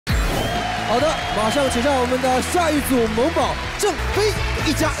好的，马上请上我们的下一组萌宝郑飞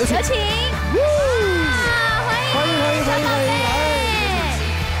一家，有请。欢迎来，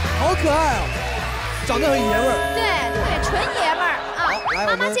好可爱哦，长得很爷们儿。对，纯爷们儿啊。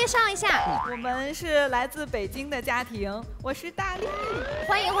妈妈介绍一下，我们是来自北京的家庭，我是大力。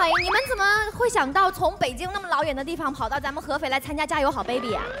欢迎！你们怎么会想到从北京那么老远的地方跑到咱们合肥来参加《家有好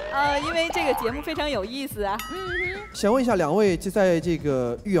baby》啊？因为这个节目非常有意思啊。想问一下两位，就在这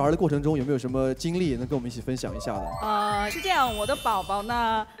个育儿的过程中，有没有什么经历能跟我们一起分享一下的？是这样，我的宝宝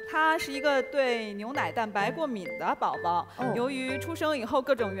呢，他是一个对牛奶蛋白过敏的宝宝。由于出生以后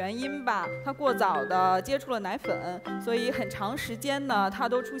各种原因吧，他过早的接触了奶粉，所以很长时间呢，他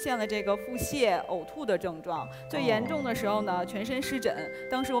都出现了这个腹泻、呕吐的症状。最严重的时候呢，全身湿疹。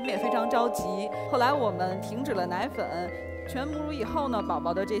当时我们也非常着急，后来我们停止了奶粉。全母乳以后呢，宝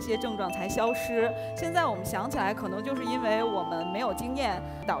宝的这些症状才消失。现在我们想起来，可能就是因为我们没有经验，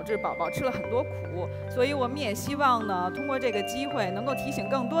导致宝宝吃了很多苦。所以我们也希望呢，通过这个机会，能够提醒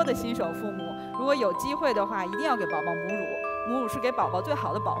更多的新手父母，如果有机会的话，一定要给宝宝母乳。母乳是给宝宝最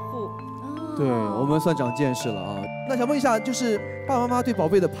好的保护。对，我们算长见识了啊。那想问一下，就是爸爸妈妈对宝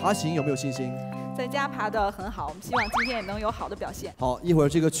贝的爬行有没有信心？在家爬得很好，我们希望今天也能有好的表现。好，一会儿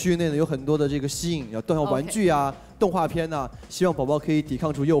这个区域内呢有很多的这个吸引，要动要玩具啊、动画片呐，希望宝宝可以抵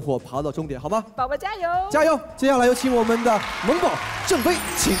抗住诱惑，爬到终点，好吗？宝宝加油！加油！接下来有请我们的萌宝郑飞，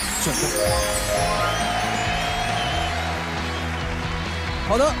请准备。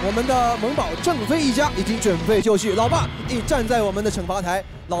好的，我们的萌宝郑飞一家已经准备就绪，老爸已站在我们的惩罚台，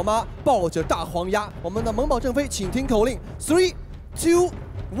老妈抱着大黄鸭。我们的萌宝郑飞，请听口令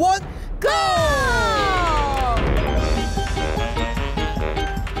 ：3、2、1。Go！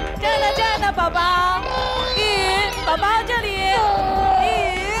 站呢，宝宝。丽云，宝宝这里。丽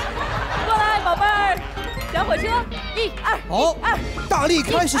云，过来，宝贝儿。小火车，1、2。好，大力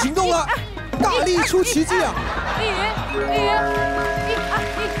开始行动了，大力出奇迹啊！丽云，1、2、1、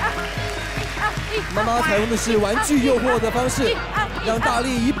2。妈妈采用的是玩具诱惑的方式，让大力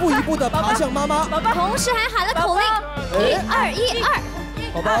一步一步的爬向妈妈，同时还喊了口令：1、2、1、2。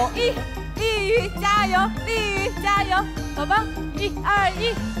宝宝丽云加油，丽云加油，宝宝1、2、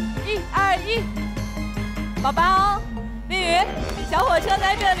1、1、2、1，宝宝，丽云，小火车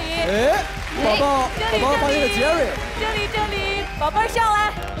在这里。宝宝发现了杰瑞，这里，宝贝上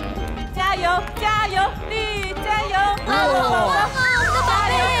来，加油，丽云加油，好棒啊，我们的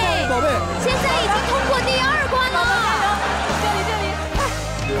宝贝，现在已经通过第2关了。这里，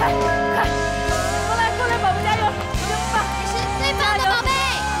快，过来，宝宝加油，真棒，你是最棒的宝贝。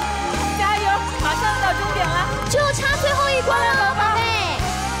马上到终点了，就差最后1关了，宝贝。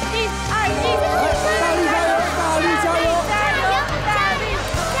1、2、1，大力加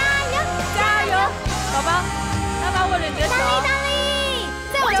油！宝宝，妈妈握着你的手。大力，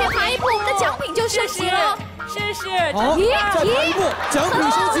再往前爬一步，我们的奖品就升级了。是。好，再爬一步，奖品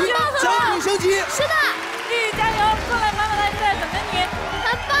升级。是的，丽丽加油，过来，妈妈在这等着你。很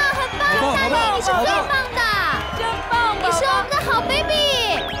棒，大力，你是最棒的，真棒，你是我们的好 baby。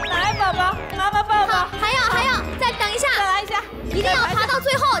来，宝宝，妈妈抱抱。好，还要，再等一下，再来一下，一定要爬到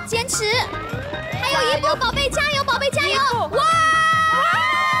最后，坚持。还有1步，宝贝加油，哇！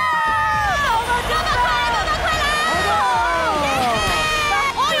快来！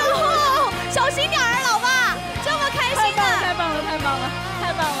哎呦，小心点儿，老爸，这么开心的，太棒了！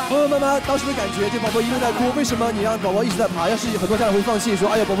朋友们，当时的感觉，这宝宝一路在哭，为什么你让宝宝一直在爬？要是很多家长会放弃，说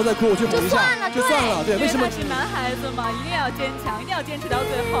哎呀，宝宝在哭，我去哄一下，就算了。对，为什么？他是男孩子嘛，一定要坚强，一定要坚持到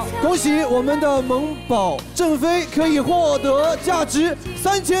最后。恭喜我们的萌宝郑飞可以获得价值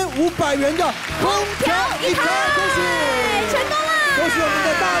3500元的空调1台，恭喜！成功了！恭喜我们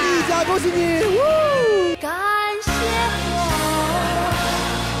的大力一家，恭喜你！感谢我，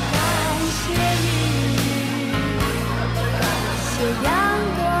感谢你，谢阳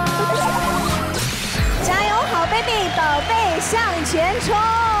光。加油好 baby， 宝贝向前冲！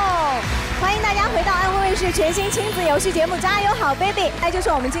欢迎大家回到安徽卫视全新亲子游戏节目《加油好 baby》，那就是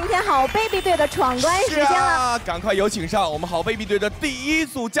我们今天好 baby 队的闯关时间了。赶快有请上我们好 baby 队的第1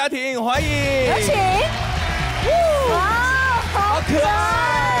组家庭，欢迎！有请！哇，好可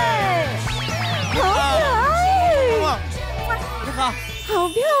爱，好可爱！你好，好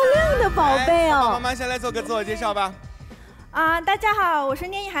漂亮的宝贝哦！妈妈先来做个自我介绍吧。大家好，我是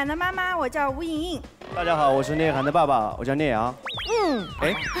聂一涵的妈妈，我叫吴莹莹。大家好，我是聂一涵的爸爸，我叫聂阳。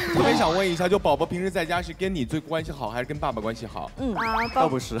特别想问一下，就宝宝平时在家是跟你最关系好，还是跟爸爸关系好？都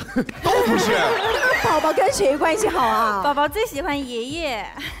不是，都不是。宝宝跟谁关系好啊？宝宝最喜欢爷爷。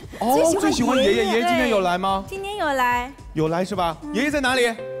最喜欢爷爷。爷爷今天有来吗？今天有来。有来是吧？爷爷在哪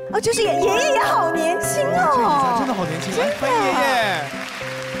里？就是爷爷也好年轻哦。真的好年轻，欢迎爷爷。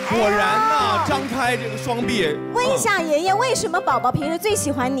果然呐，开这个双臂。问一下爷爷，为什么宝宝平时最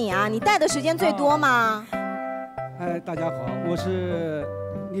喜欢你啊？你带的时间最多吗？大家好，我是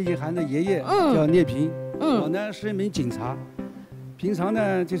聂一涵的爷爷，叫聂平。我呢是一名警察，平常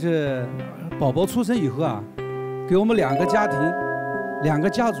呢就是宝宝出生以后啊，给我们2个家庭、2个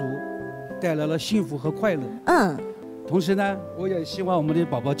家族带来了幸福和快乐。同时呢，我也希望我们的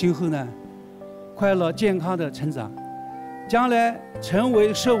宝宝今后呢，快乐健康的成长，将来成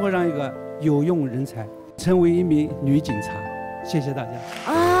为社会上一个有用人才，成为一名女警察。谢谢大家。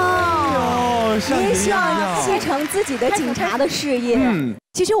爷爷希望继承自己的警察的事业。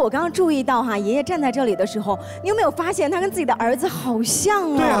其实我刚刚注意到哈，爷爷站在这里的时候，你有没有发现他跟自己的儿子好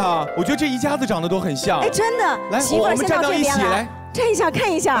像啊？对啊，我觉得这一家子长得都很像。哎，真的。来，我们站到一起来，站一下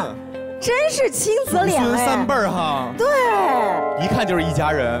看一下，真是亲子脸哎。3辈儿哈。对。一看就是一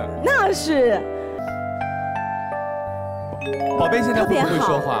家人。那是。宝贝现在会不会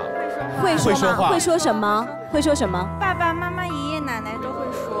说话？会说话。会说什么？会说什么？爸爸妈妈、爷爷奶奶都会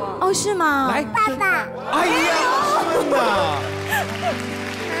说。哦，是吗？来，爸爸。哎呀，真的。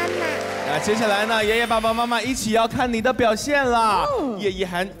妈妈。那接下来呢，爷爷、爸爸妈妈一起要看你的表现啦。叶一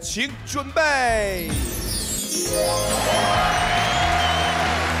涵，请准备。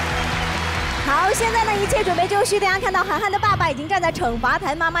好，现在呢一切准备就绪，大家看到涵涵的爸爸已经站在惩罚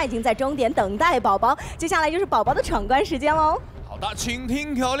台，妈妈已经在终点等待宝宝，接下来就是宝宝的闯关时间喽。好的，请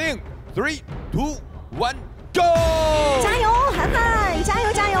听口令 ，3、2、1。Go！ 加油，涵涵，加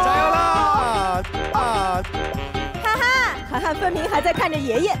油加油！加油啦！涵涵分明还在看着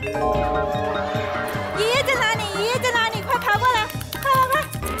爷爷。爷爷在哪里？爷爷在哪里？快跑过来！快！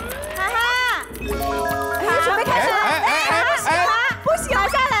涵涵，准备开始了！哎，不行，跑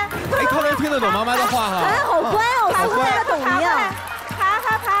下来！哎，他能听得懂妈妈的话哈。涵涵好乖哦，似乎听得懂一样。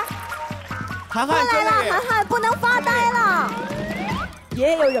涵涵过来了，涵涵不能发呆了。爷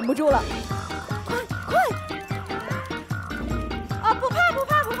爷又忍不住了。快！哦，不怕。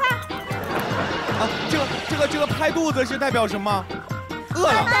啊，这个拍肚子是代表什么？饿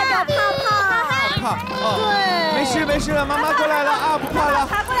了。代表怕。对。没事了，妈妈过来了啊，不怕了。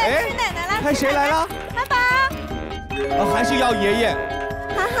爬过来吃奶奶了。看谁来了？爸爸。还是要爷爷。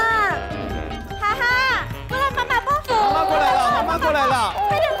涵涵，过来，妈妈帮扶。妈妈过来了，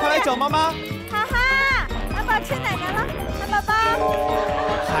快来找妈妈。涵涵，宝宝吃奶奶了，宝宝。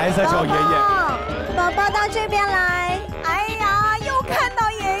还在找爷爷。宝宝到这边来。哎呀，又看到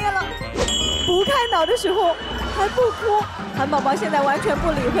爷爷了。不看到的时候还不哭，涵宝宝现在完全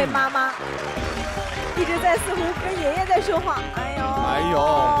不理会妈妈，一直在似乎跟爷爷在说话。哎呦，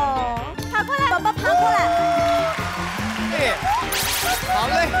爬过来，宝宝爬过来。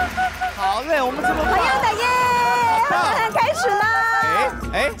好嘞，我们这么好样的耶！涵涵开始啦。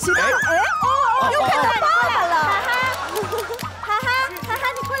起到了，又看到爸爸了。涵涵，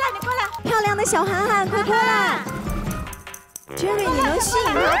你过来。漂亮的小涵涵，快过来。Jerry， 你能吸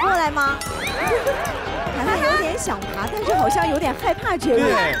引他过来吗？涵涵有点想爬，但是好像有点害怕 Jerry。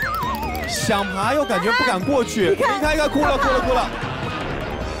对，想爬又感觉不敢过去。你看，哭了。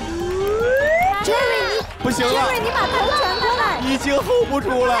Jerry， 你不行了。Jerry， 你把头转过来。已经 hold 不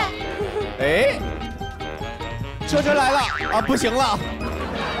住了。哎，车来了啊！不行了。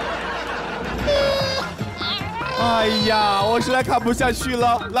哎呀，我实在看不下去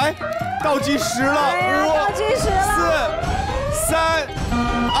了。来，倒计时了，5、4、3、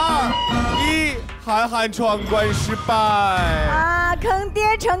2、1，涵涵闯关失败。啊，坑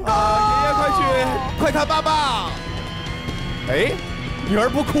爹成功！爷爷快去，快看爸爸。哎，女儿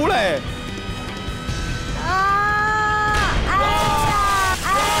不哭嘞。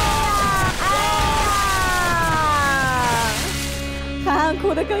涵涵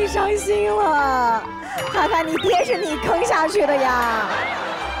哭得更伤心了。涵涵，你爹是你坑下去的呀。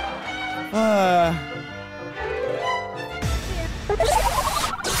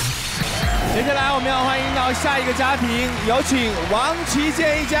接下来我们要欢迎到下一个家庭，有请王琦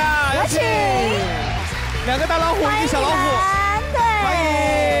健一家，有请2个大老虎，1个小老虎，欢迎。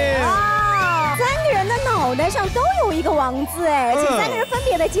3个人的脑袋上都有一个王字哎，请3个人分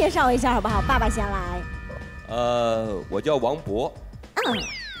别的介绍一下好不好？爸爸先来。我叫王博。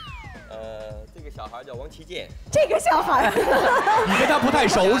这个小孩叫王琦健。这个小孩，你跟他不太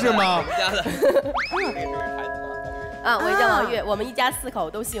熟是吗？我们家的。我也叫王月，我们一家4口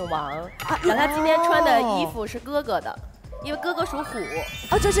都姓王。然后他今天穿的衣服是哥哥的。因为哥哥属虎。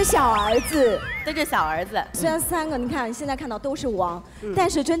哦，这是小儿子，这是小儿子。虽然3个，你看现在看到都是王，但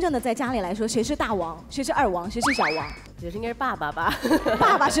是真正的在家里来说，谁是大王，谁是二王，谁是小王？也是应该是爸爸吧？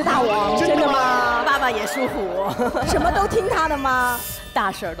爸爸是大王，真的吗？爸爸也属虎，什么都听他的吗？大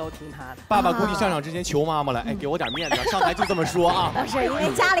事儿都听他的。爸爸估计上场之前求妈妈了，哎，给我点面子，上台就这么说啊。不是，因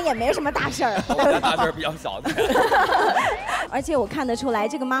为家里也没什么大事儿。我们家大事儿比较小的。而且我看得出来，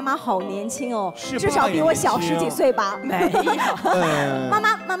这个妈妈好年轻哦，至少比我小10几岁吧？没有。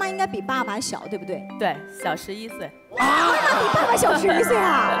妈妈应该比爸爸小，对不对？对，小11岁。妈妈比爸爸小11岁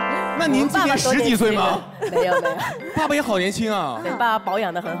啊？那您今年10几岁吗？没有没有。爸爸也好年轻啊。对，爸爸保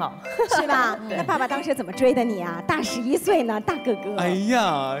养得很好。是吧？那爸爸当时怎么追的你啊？大11岁呢，大哥哥。哎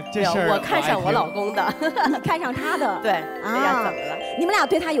呀，这事儿我看上我老公的。你看上他的？对。哎呀，怎么了？你们俩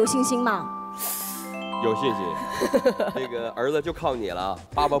对他有信心吗？有信心，这个儿子就靠你了，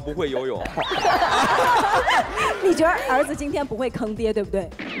爸爸不会游泳。你觉得儿子今天不会坑爹，对不对？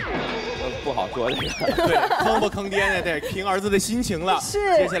不好说这个。对，坑不坑爹呢？得凭儿子的心情了。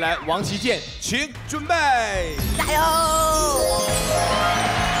是。接下来王旗舰，请准备，加油！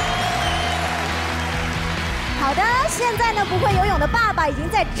好的，现在呢，不会游泳的爸爸已经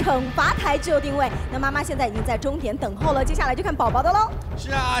在惩罚台就定位，那妈妈现在已经在终点等候了，接下来就看宝宝的喽。是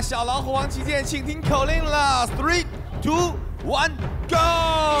啊，小老虎王旗舰，请听口令了，3、2、1 ，Go！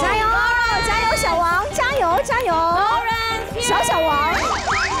 加油，加油，小王，加油，加油！小王，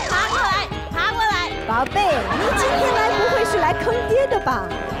爬过来，爬过来，宝贝，你今天来不会是来坑爹的吧？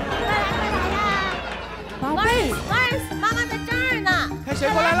快来呀！宝贝，Mars， 妈妈在这儿呢。看谁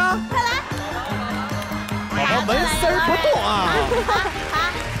过来了？快来！宝宝纹丝儿不动啊！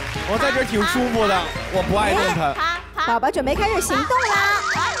我在这儿挺舒服的，我不爱动弹。宝宝准备开始行动啦，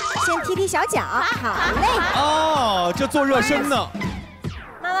先踢踢小脚，好嘞。哦，这做热身呢。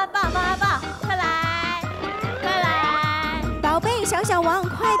妈妈抱，妈妈抱，快来，快来！宝贝，小王，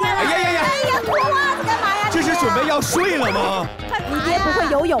快点来！哎呀，脱袜子干嘛呀？这是准备要睡了吗？你爹不会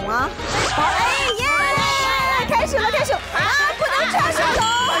游泳啊？哎耶！开始了，开始！啊，不能穿手！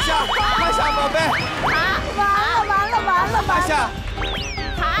趴下，宝贝！完了！趴下！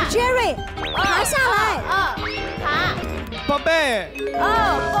 Jerry， 爬下来！爬！宝贝！哦，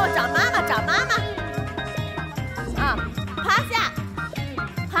找妈妈，找妈妈！啊，趴下！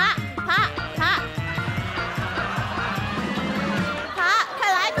爬！快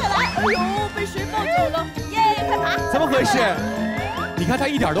来！哎呦，被水抱走了！耶，快爬！怎么回事？你看他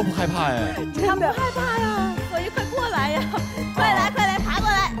一点都不害怕哎。他不害怕呀，所以快过来呀！快来，爬过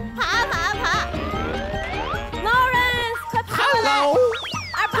来！爬 ！Lawrence， 快爬过来！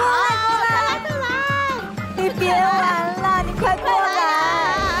二宝，快来！你别玩了，你快过来！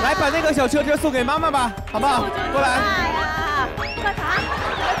来，把那个小车车送给妈妈吧，好不好？过来！快爬！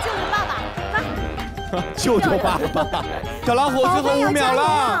我要救爸爸！小老虎最后5秒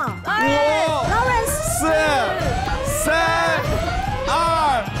了，5、4、3、2、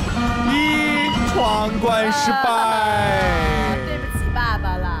1，闯关失败。对不起爸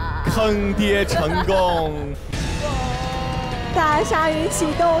爸啦！坑爹成功。大鲨鱼启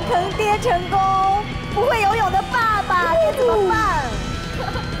动，坑爹成功。不会游泳的爸爸该怎么办？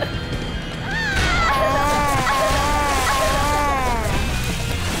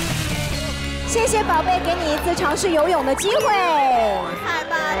谢谢宝贝，给你一次尝试游泳的机会。太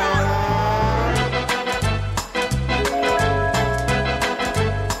棒了！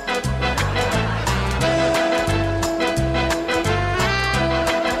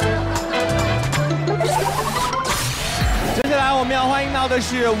接下来我们要欢迎到的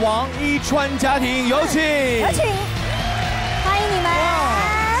是王一川家庭，有请！欢迎你们！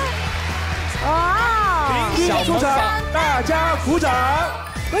哇！小出场，大家鼓掌！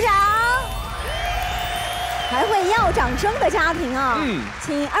鼓掌！还会要掌声的家庭啊！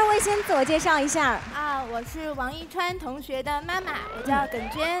请2位先自我介绍一下。我是王一川同学的妈妈，我叫耿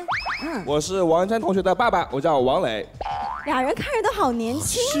娟。我是王一川同学的爸爸，我叫王磊。俩人看着都好年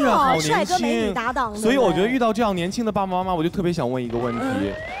轻是啊，好年轻，帅哥美女搭档。所以我觉得遇到这样年轻的爸爸妈妈，我就特别想问一个问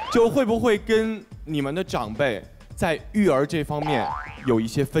题，就会不会跟你们的长辈在育儿这方面有一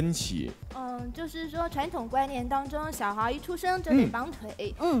些分歧？就是说传统观念当中，小孩一出生就得绑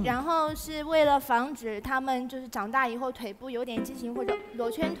腿，然后是为了防止他们就是长大以后腿部有点畸形或者罗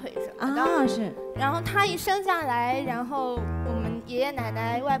圈腿什么的。是。然后他一生下来，然后我们爷爷奶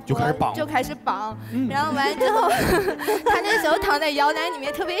奶、外婆就开始绑，然后完之后，他那时候躺在摇篮里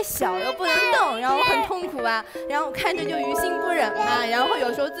面特别小，又不能动，然后很痛苦啊，然后看着就于心不忍嘛，然后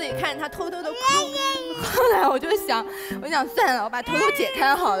有时候自己看着他偷偷的哭，后来我想算了，我把头解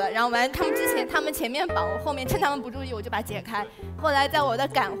开好了，然后完他们前面绑，我后面趁他们不注意我就把它解开。后来在我的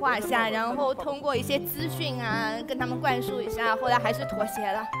感化下，然后通过一些资讯啊跟他们灌输一下，后来还是妥协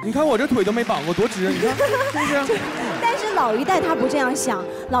了。你看我这腿都没绑过，多直，你看是不是？但是老一代他不这样想，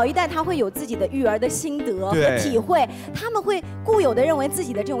老一代他会有自己的育儿的心得和体会，他们会固有的认为自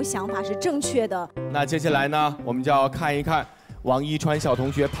己的这种想法是正确的。那接下来呢，我们就要看一看王一川小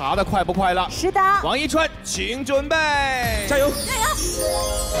同学爬得快不快了。是的，王一川，请准备，加油！加油！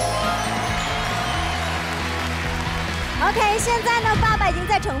 OK， 现在呢，爸爸已经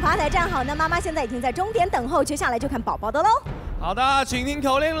在惩罚台站好，那妈妈现在已经在终点等候，接下来就看宝宝的喽。好的，请听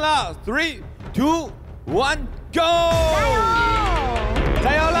口令了 ，3、2、1， Go！ 加油！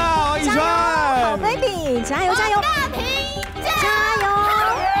加油了，王一川！好 ，baby， 加油加油！大平，加油！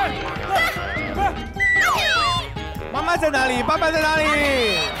妈妈在哪里？爸爸在哪里？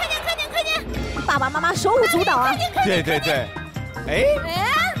快点！爸爸妈妈手舞足蹈啊！对。哎，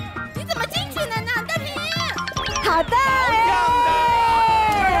你怎么进去了呢？大平。好的，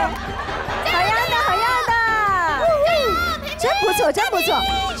好样的，真不错，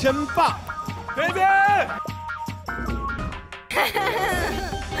真棒，贝贝。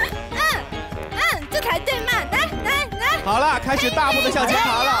这才对嘛！来。好了，开始大步的向前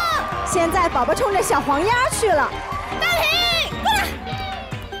爬了。现在宝宝冲着小黄鸭去了。大平，过来。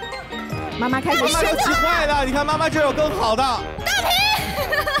妈妈开始妈妈都急坏了，你看妈妈这有更好的。大平。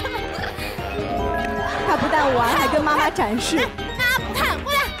他不但玩，还跟妈妈展示。妈不看，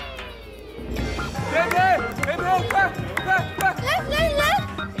过来。别，快！来。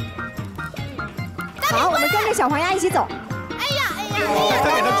好，我们跟着小黄鸭一起走。哎呀！他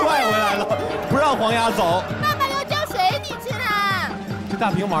给他拽回来了，不让黄鸭走。爸爸要叫谁进去啦？这大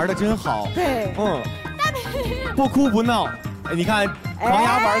平玩的真好。对。大平。不哭不闹。哎，你看黄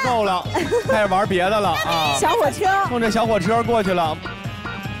鸭玩够了，开始玩别的了啊。小火车。冲着小火车过去了。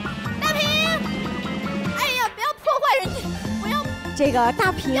 这个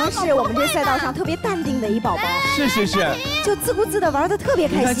大平是我们这赛道上特别淡定的一宝宝，是，就自顾自的玩的特别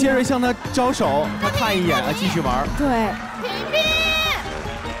开心。你看杰瑞向他招手，他看一眼啊，继续玩。对，平平，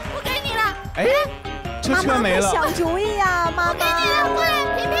我给你了。哎，车没了。想主意呀，妈妈。给你了，过来，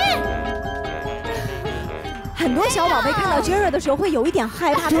平平。很多小宝贝看到杰瑞的时候会有一点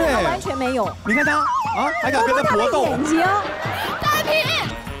害怕，但他完全没有。你看他啊，还敢跟他搏斗。眼睛。大平。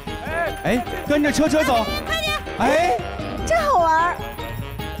哎，跟着车走。快点。哎。 真好玩！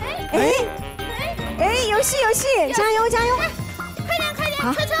游戏，加油！快点，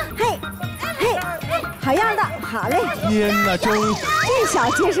车！嘿，好样的，好嘞！天哪，真小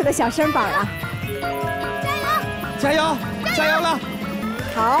结实的小身板啊！加油了！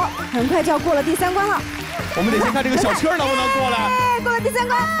好，很快就要过了第3关了。我们得先看这个小车能不能过来。过了第3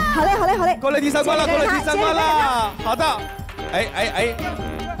关，好嘞！过了第3关了，好的。哎，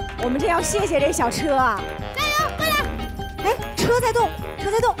我们这要谢谢这小车啊！ 哎，车在动！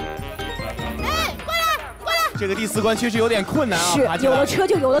哎，过来！这个第4关确实有点困难啊，是，有了车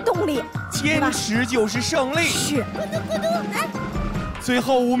就有了动力，坚持就是胜利。是，咕嘟，来，最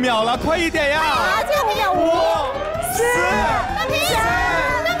后5秒了，快一点呀！最后5秒，5、4、3、2、1，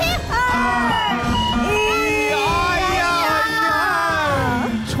哎呀，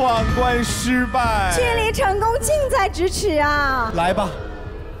闯关失败，距离成功近在咫尺啊！来吧，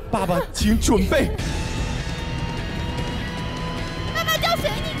爸爸，请准备。 叫谁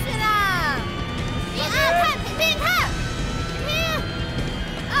进去啦？1、2，看，平平看，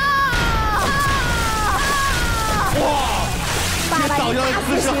哇！这倒下的姿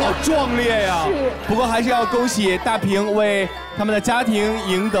势好壮烈呀！不过还是要恭喜大平为他们的家庭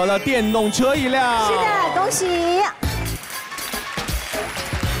赢得了电动车一辆。是的，恭喜！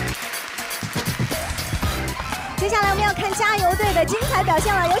接下来我们要看加油队的精彩表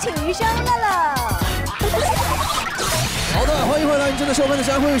现了，有请余生乐乐。 好的，欢迎回来！您正在收看的是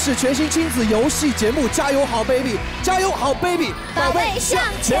安徽卫视全新亲子游戏节目《加油好 baby》，加油好 baby， 宝贝向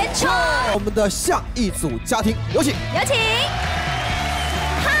前冲！我们的下一组家庭有请，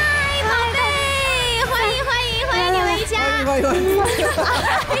嗨，宝贝，欢迎你们一家！欢迎！哎呦，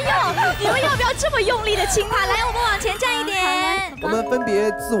你们要不要这么用力的亲他？来，我们往前站一点。我们分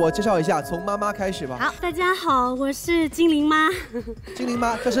别自我介绍一下，从妈妈开始吧。好，大家好，我是精灵妈。精灵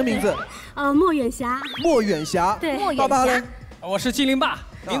妈，叫什么名字？莫远霞。莫远霞。对，爸爸呢？我是精灵爸，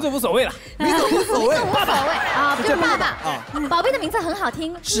名字无所谓了。名字无所谓，爸爸啊，就是爸爸啊。宝贝的名字很好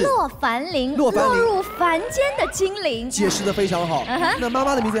听，洛凡灵，落入凡间的精灵。解释的非常好。那妈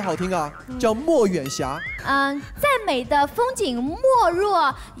妈的名字也好听啊，叫莫远霞。赞美的风景莫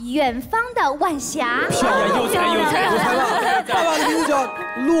若远方的晚霞。漂亮，有才了。爸爸的名字叫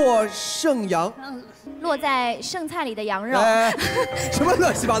骆胜阳。落在剩菜里的羊肉。什么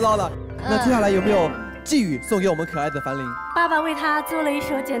乱七八糟的？那接下来有没有寄语送给我们可爱的樊玲？爸爸为他做了一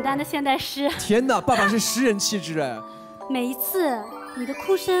首简单的现代诗。天哪，爸爸是诗人气质哎！每一次你的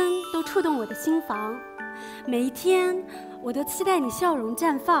哭声都触动我的心房，每一天我都期待你笑容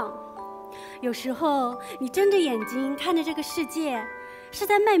绽放。有时候你睁着眼睛看着这个世界，是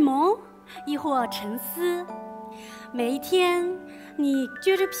在卖萌，亦或沉思。每一天你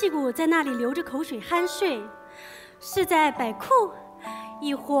撅着屁股在那里流着口水酣睡，是在摆酷，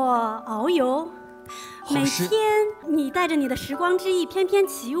亦或遨游。每天你带着你的时光之翼翩翩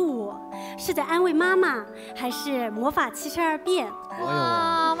起舞，是在安慰妈妈，还是魔法72变？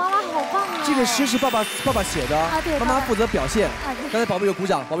哇，妈妈好棒啊！这个诗是爸爸写的，对，妈妈负责表现。刚才宝贝有鼓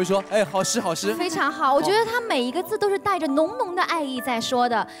掌，宝贝说：“哎，好诗好诗。”非常好，我觉得他每一个字都是带着浓浓的爱意在说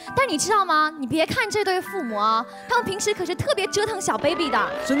的。但是你知道吗？你别看这对父母啊，他们平时可是特别折腾小 baby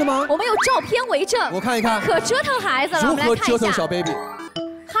的。真的吗？我们有照片为证。我看一看，可折腾孩子了。如何折腾小 baby？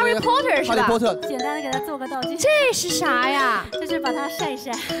 Harry Potter 是吧？ Harry Potter， 简单的给他做个道具。这是啥呀？这是把它晒一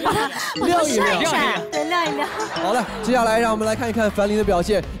晒，晾一晾，对，晾一晾。好了，接下来让我们来看一看樊玲的表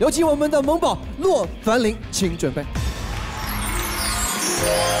现。有请我们的萌宝洛樊玲，请准备。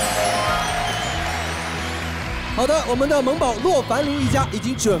好的，我们的萌宝洛樊玲一家已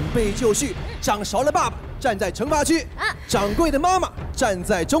经准备就绪。长勺的爸爸站在惩罚区，掌柜的妈妈站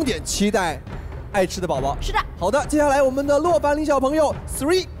在终点，期待爱吃的宝宝。是的。好的，接下来我们的洛樊玲小朋友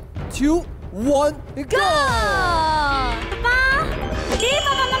 ，3、2、1 ，Go！ 爸，爸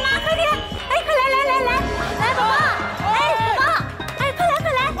爸妈妈，快点！哎，快来，来，宝宝！哎，宝宝！哎，快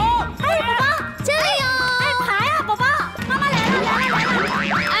来！哎，宝宝，这里哦！哎，爬呀，宝宝！妈妈来了！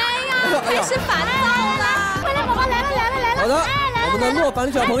哎呀，开始烦躁了！快来，宝宝来了！好的，我们的洛樊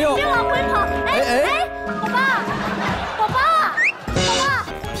玲小朋友，别往回跑！哎，宝宝！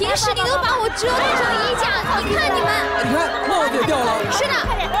平时你都把我折腾成衣架，你看你们，你看帽子也掉了。是的，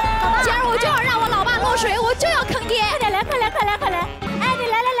今儿我就要让我老爸落水，我就要坑爹。快来！哎，你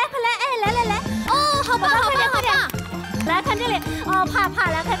来，快来！哎，来！哦，好棒！来看这里，哦，怕，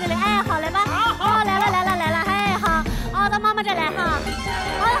来看这里，哎，好来吧。哦，来了，哎，好，哦，到妈妈这来哈。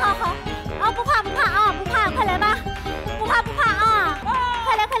好，哦，不怕啊，不怕，快来吧，不怕啊，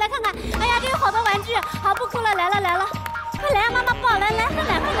快来看看，哎呀，这有好多玩具，好不哭了，来了。快来啊，妈妈抱，来，快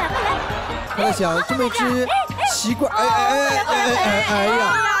来！我在想，这么一只奇怪，哎呀！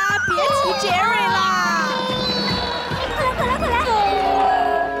别提 Jerry 啦！快来！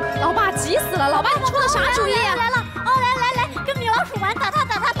老爸急死了，老爸出的啥主意？来了，哦，来，跟米老鼠玩，打米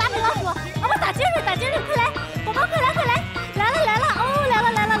老鼠，我打 Jerry，快来，宝宝快来，来了，哦，来了，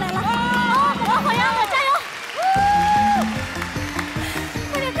哦，宝宝好样的，加油！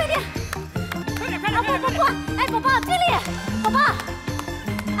快点！啊不，哎，宝宝这里，宝宝，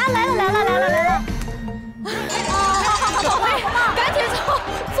啊来了！好，宝贝，赶紧从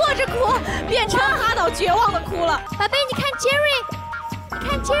坐着哭变成哈倒绝望的哭了。宝贝，你看 Jerry，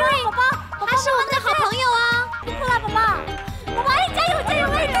宝宝，他是我们的好朋友啊！不哭了，宝宝，哎，加油！哎，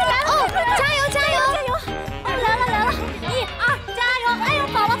来了！哦，加油！哦，来了！1、2，加油！哎呦，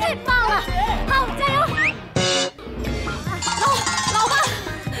宝宝太棒了！好，加油！老爸，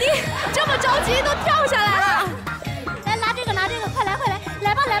你这么着急都跳下来了。来，拿这个，快来，来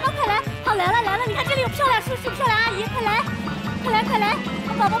吧，快来！好，来了！你看这里有漂亮叔叔、漂亮阿姨，快来！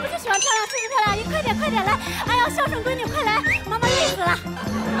宝宝不就喜欢漂亮叔叔、漂亮阿姨？快点来！哎呀，孝顺闺女，快来！妈妈累死了。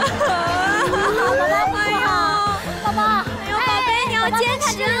宝宝，宝贝，你要坚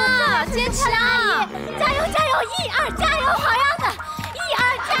持啊！加油！1、2，加油！好样的！1、2，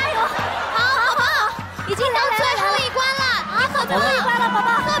加油！好，已经到最后一关了，你可最后一关了，宝宝，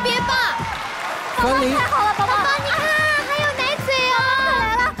特别棒！樊玲，太好了，宝宝，你看还有奶嘴哦！来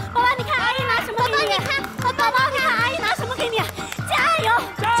了，宝宝，你看阿姨拿什么给你？宝宝，你看阿姨拿什么给你？加油！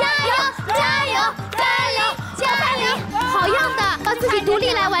樊玲，好样的，要自己独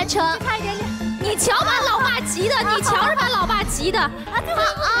立来完成。差一点点。你瞧把老爸急的，你瞧着把老爸急的。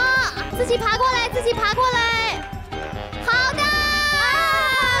自己爬过来。好的，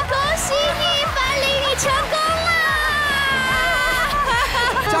恭喜你，樊玲，你成功了！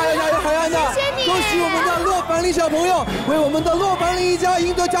加油，好样的！谢谢你，恭喜我们的洛樊玲小朋友，为我们的洛樊玲一家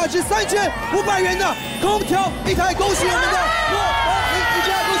赢得价值3500元的空调一台，恭喜我们的洛樊玲一家，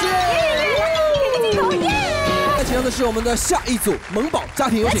恭喜！请到的是我们的下一组萌宝家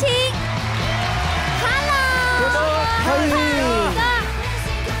庭，有请。欢迎！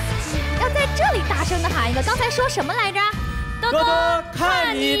要在这里大声的喊一个，刚才说什么来着？多多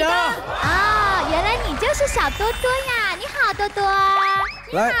看你的啊！原来你就是小多多呀！你好，多多。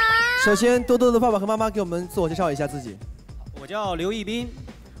来，首先多多的爸爸和妈妈给我们自我介绍一下自己。我叫刘一斌。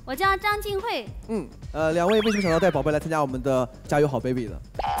我叫张静慧。两位为什么想要带宝贝来参加我们的加油好 baby 呢？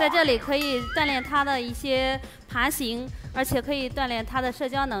在这里可以锻炼他的一些爬行，而且可以锻炼他的社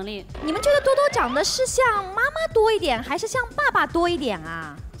交能力。你们觉得多多长得是像妈妈多一点，还是像爸爸多一点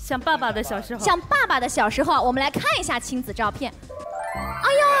啊？像爸爸的小时候。像爸爸的小时候，我们来看一下亲子照片。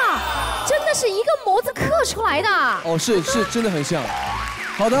哎呀，真的是一个模子刻出来的。哦，是真的很像。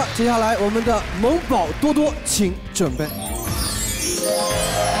好的，接下来我们的萌宝多多，请准备。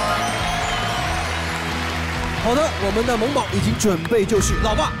好的，我们的萌宝已经准备就绪，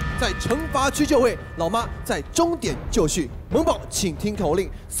老爸在惩罚区就位，老妈在终点就绪。萌宝，请听口令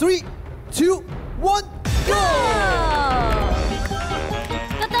 ：3、2、1 ，Go！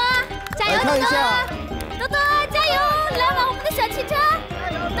 多多，加油！来看一下，多多加油！来玩我们的小汽车，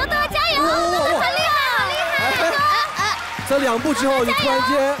多多加油！多多很厉害，好厉害！这2步之后，你突然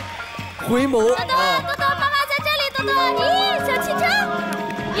间回眸。多多，妈妈在这里，多多，咦，小汽车，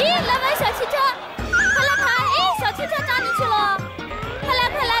咦，来玩小汽车。小汽车扎进去了，快来，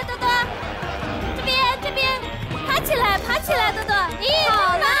多多，这边，爬起来，多多，咦，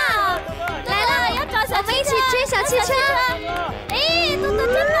好了，来了，要找小汽车，我们一起追小汽车，哎，多多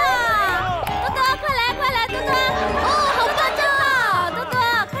真棒，多多快来，多多，哦，好棒，真棒，多多，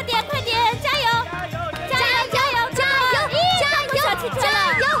快点，加油，小汽车，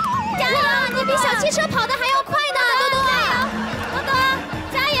加油，你比小汽车跑得还要快呢，多多，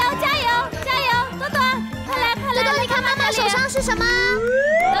加油，多多，多多，你看妈妈手上是什么？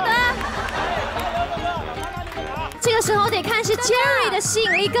多多，这个时候得看是 Jerry 的吸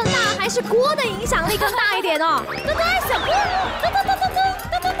引力更大，还是锅的影响力更大一点哦。多多，小锅，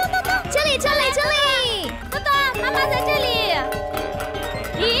多，这里，多多，妈妈在这里。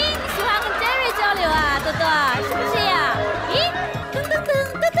咦，你喜欢跟 Jerry 交流啊，多多，是不是呀？咦，噔，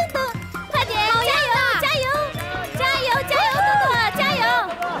快点，加油，多多，加油！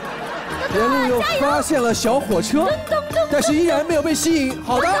沿路又发现了小火车，但是依然没有被吸引。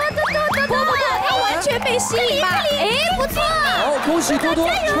好的，不，他完全被吸引吧？哎，不错。好，恭喜多多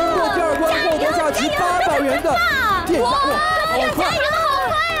穿过第2关，获得价值800元的电价，哇，好快！好快啊！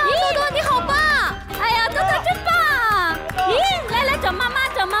多多你好棒！哎呀，多多真棒！咦，来找妈妈，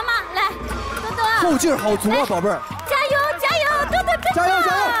来，多多。后劲儿好足啊，宝贝儿！加油，多多真棒！加油！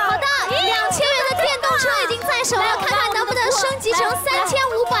好的，2000元的电动车已经在手了，看看能不能升级成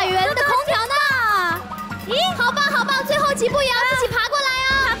3500元的空调呢？咦，好棒！最后几步也要自己爬过来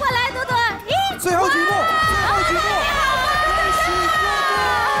啊！爬过来，多多。咦，最后几步。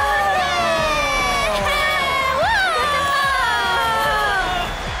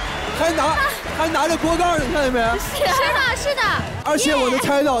还拿着锅盖呢，看见没？是的。而且我能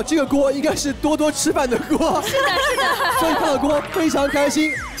猜到，这个锅应该是多多吃饭的锅。是的。所以看到锅非常开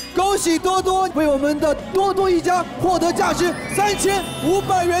心，恭喜多多为我们的多多一家获得价值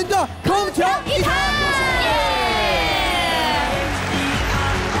3500元的空调1台。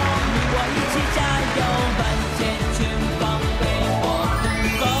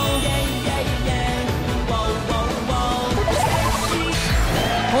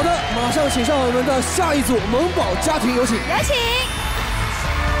好的，马上请上我们的下一组萌宝家庭，有请。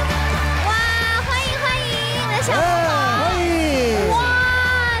哇，欢迎，来小萌宝，欢迎。哇，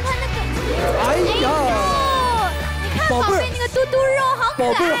他那个，哎呀，你看宝贝那个嘟嘟肉好可爱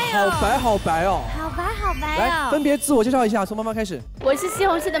哦。宝贝好白哦。好白哦。来，分别自我介绍一下，从妈妈开始。我是西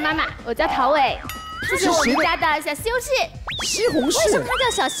红柿的妈妈，我叫陶伟，这是我们家的小西红柿。西红柿？为什么它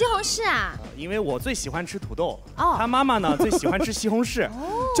叫小西红柿啊？因为我最喜欢吃土豆，哦，他妈妈呢最喜欢吃西红柿。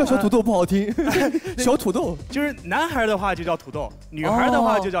叫小土豆不好听，小土豆就是男孩的话就叫土豆，女孩的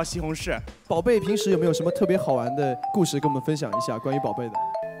话就叫西红柿。宝贝平时有没有什么特别好玩的故事跟我们分享一下关于宝贝的？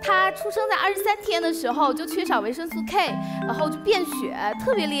他出生在23天的时候就缺少维生素 K， 然后就便血，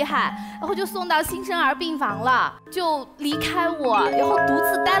特别厉害，然后就送到新生儿病房了，就离开我，然后独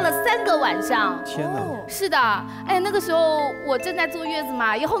自待了3个晚上。天哪！是的，哎，那个时候我正在坐月子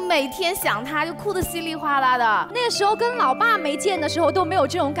嘛，然后每天想他就哭得稀里哗啦的。那个时候跟老爸没见的时候都没有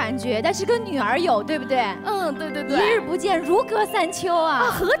这种感觉，但是跟女儿有，对不对？嗯，对。一日不见如隔3秋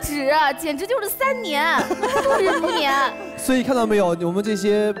啊！何止，简直就是3年，度日如年。所以看到没有，我们这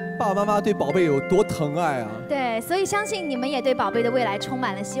些爸爸妈妈对宝贝有多疼爱啊！对，所以相信你们也对宝贝的未来充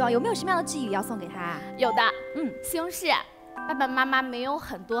满了希望。有没有什么样的寄语要送给他？有的，西红柿，爸爸妈妈没有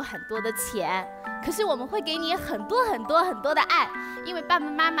很多的钱，可是我们会给你很多的爱，因为爸爸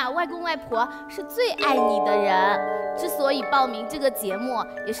妈妈、外公外婆是最爱你的人。之所以报名这个节目，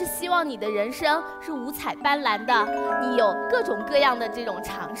也是希望你的人生是五彩斑斓的，你有各种各样的这种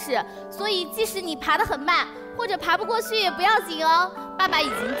尝试。所以即使你爬得很慢，或者爬不过去也不要紧哦，爸爸已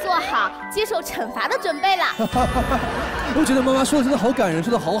经做好接受惩罚的准备了。我觉得妈妈说的真的好感人，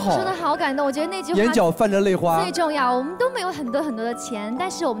说的好好，说的好感动。我觉得那句话眼角泛着泪花。最重要，我们都没有很多的钱，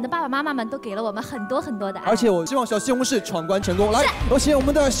但是我们的爸爸妈妈们都给了我们很多的爱。而且我希望小西红柿闯关成功。来，有请我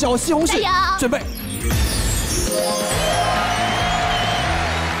们的小西红柿准备。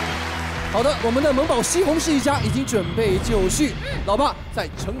好的，我们的萌宝西红柿一家已经准备就绪。老爸在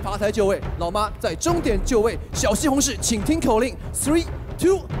惩罚台就位，老妈在终点就位。小西红柿，请听口令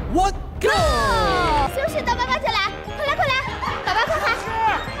 ：3、2、1 ，Go！ 西红柿到妈妈这来，快来，爸爸快看，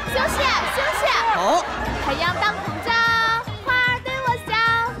西红柿。好。太阳当空照，花儿对我笑，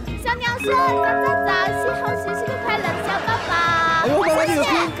小鸟说早，西红柿新年快乐，小宝宝。哎呦，妈妈这个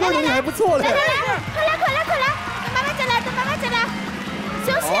歌能力还不错嘞。快来，等妈妈这来。西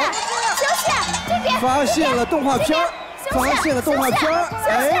红柿，这边。发现了动画片儿，西红柿，这里，西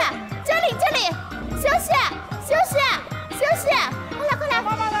红柿，快来，妈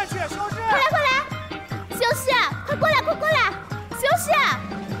妈那去，西红柿，快来，西红柿，快过来，西红柿，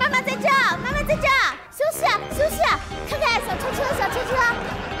妈妈在这，西红柿，看小车。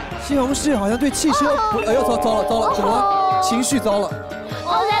西红柿好像对汽车不，哎呦，糟了，怎么了？情绪糟了。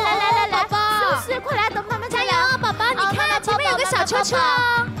来，宝宝，西红柿，快来，等妈妈加油，宝宝，你看前面有个小车。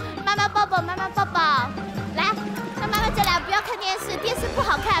妈妈抱抱，来，到妈妈这来，不要看电视，电视不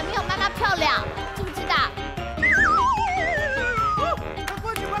好看，没有妈妈漂亮，知不知道？快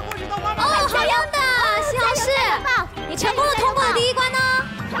过去，到妈妈。好样的，西红柿，你成功的通过了第一关呢。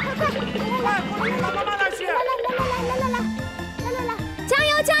快，到妈妈那去。来，加油，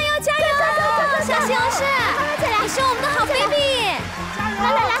小西红柿，你是我们的好 baby。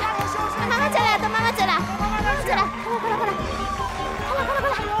来，到妈妈这来，快来。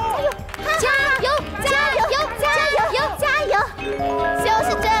加油！西红柿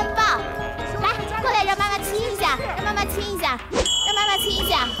真棒！来，过来让妈妈亲一下，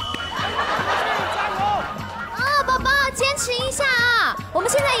宝宝坚持一下啊！我们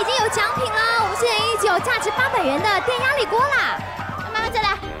现在已经有奖品了，我们现在已经有价值800元的电压力锅啦！妈妈再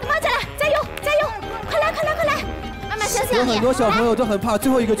来，加油！快来！妈妈想有很多小朋友都很怕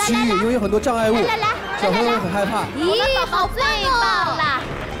最后一个区域，因为有很多障碍物，小朋友很害怕。咦，好最棒啦！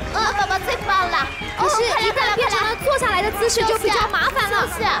宝宝最棒了！可是，一旦变成了坐下来的姿势，就比较麻烦了。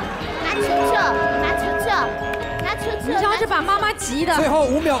是，拿球，你知道这把妈妈急的。最后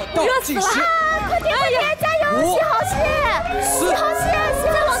5秒到计时。快点，加油！西红柿，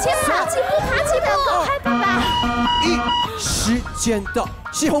再往前爬几步，嗨，爸爸！时间到，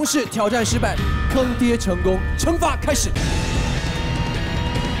西红柿挑战失败，坑爹成功，惩罚开始。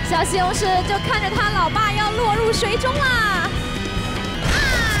小西红柿就看着他老爸要落入水中啦！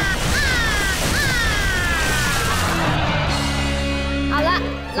好了，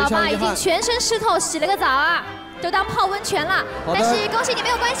老爸已经全身湿透，洗了个澡啊，就当泡温泉了。但是恭喜你没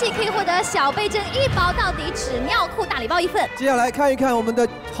有关系，可以获得小倍珍1包到底纸尿裤大礼包1份。接下来看一看我们的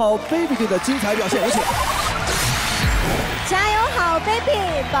好 baby 队的精彩表现，有请。加油好 baby，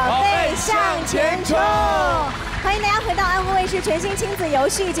 宝贝向前冲！欢迎大家回到安徽卫视全新亲子游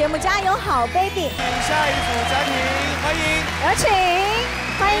戏节目《加油好 baby》。下一组家庭，欢迎，有请，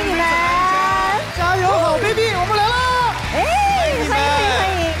欢迎你们！加油好 baby， 我们来了！欢迎！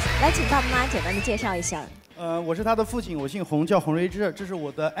来，请爸爸妈妈简单的介绍一下。我是他的父亲，我姓洪，叫洪瑞智，这是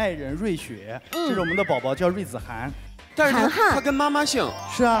我的爱人瑞雪，这是我们的宝宝叫瑞子涵。但是他跟妈妈姓。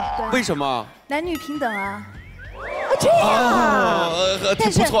是啊。为什么？男女平等啊。这样啊，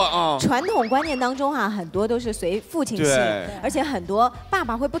挺不错啊。传统观念当中啊，很多都是随父亲姓，而且很多爸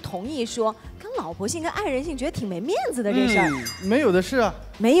爸会不同意说跟老婆姓、跟爱人姓，觉得挺没面子的这事儿。没有的事啊。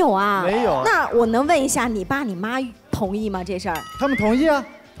没有啊。没有。那我能问一下，你爸你妈同意吗？这事儿？他们同意啊，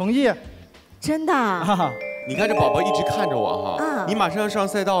同意。真的。你看这宝宝一直看着我哈，你马上要上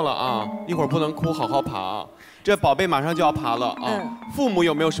赛道了啊，一会儿不能哭，好好爬啊。这宝贝马上就要爬了啊。父母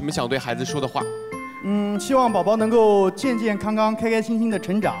有没有什么想对孩子说的话？希望宝宝能够健健康康、开开心心的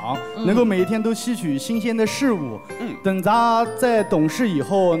成长，能够每一天都吸取新鲜的事物。等他在懂事以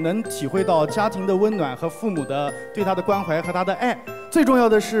后，能体会到家庭的温暖和父母的对他的关怀和他的爱。最重要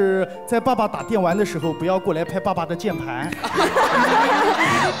的是，在爸爸打电玩的时候，不要过来拍爸爸的键盘，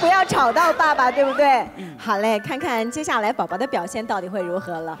不要吵到爸爸，对不对？好嘞，看看接下来宝宝的表现到底会如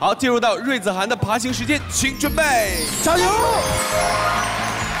何了。好，进入到瑞子涵的爬行时间，请准备，加油！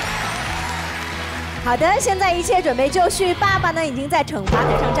好的，现在一切准备就绪，爸爸呢已经在惩罚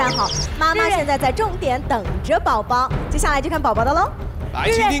台上站好，妈妈现在在终点等着宝宝，接下来就看宝宝的喽。来，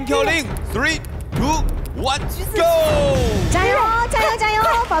请听口令，3、2、1 ，Go！ 加油，加油，加油，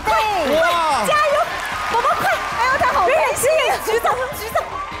宝贝！哇！加油，宝宝快！哎呦，他好开心！举手，举手！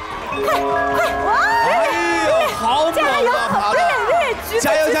快快！哇！哎呦，好猛啊！加油，瑞瑞，举手！加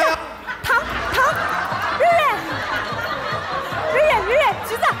油，加油！糖，瑞瑞！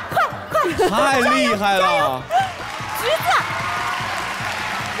太厉害了！橘子，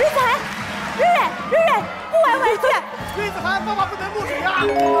瑞子涵，瑞瑞，不玩玩具。瑞子涵，爸爸不能落水呀！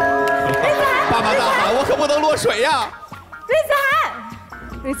瑞子涵，爸爸大喊，我可不能落水呀！瑞子涵，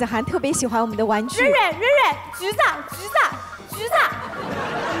瑞子涵特别喜欢我们的玩具。瑞瑞，橘子，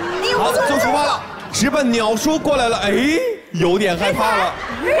好，就出发了，直奔鸟叔过来了，哎，有点害怕了。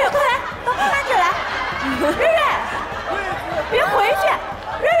瑞瑞，快来，到妈妈这来。瑞瑞，别回去，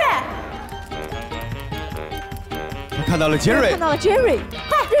瑞瑞。看到了杰瑞，看到了杰瑞，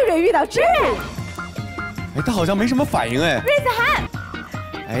快，瑞瑞遇到杰瑞。哎，他好像没什么反应哎。瑞子涵。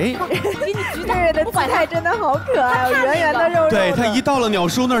哎，给你橘子，瑞瑞的姿态真的好可爱，圆圆的肉肉的。对他一到了鸟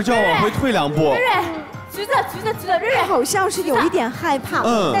叔那儿就要往回退2步。瑞瑞，橘子，瑞瑞好像是有一点害怕，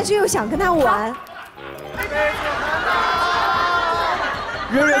但是又想跟他玩。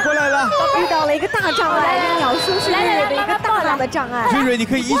瑞瑞过来了，遇到了一个大障碍，鸟叔是瑞瑞的一个大的障碍。瑞瑞，你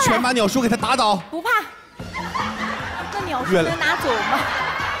可以一拳把鸟叔给他打倒。不怕，那鸟叔能拿走吗？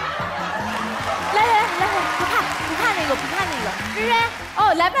来，不怕那个，瑞瑞，哦，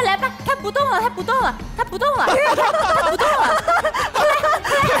来吧，他不动了，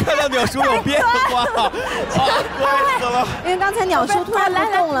看到鸟叔有变化，怪死了。因为刚才鸟叔突然不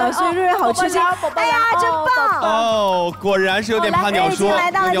动了，所以瑞瑞好吃惊。哎呀，真棒！哦，果然是有点怕鸟叔。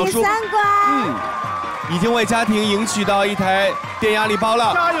来到了第3关。已经为家庭赢取到一台电压力包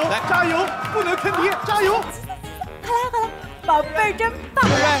了。加油，不能坑爹，加油！快来，宝贝儿真棒！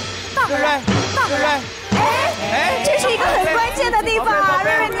瑞瑞。哎，这是一个很关键的地方啊，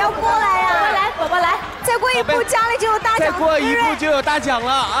瑞瑞你要过来呀！宝宝来，再过一步家里就有大奖。再过一步就有大奖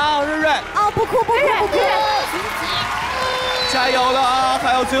了啊，瑞瑞！哦，不哭！加油了啊！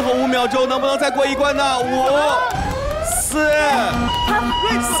还有最后5秒钟，能不能再过一关呢？5、4、3、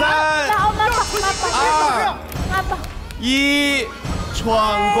2、1，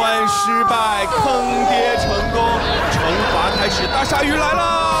闯关失败，坑爹成功，惩罚开始，大鲨鱼来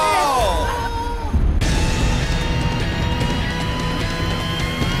了！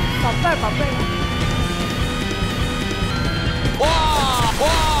宝贝儿！哇！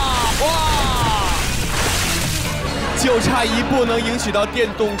就差1步能赢取到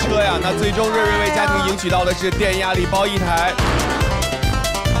电动车呀！那最终瑞瑞为家庭赢取到的是电压力包1台。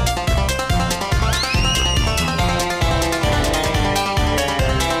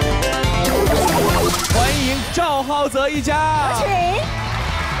欢迎赵浩泽一家。有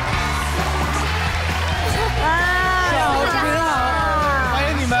请。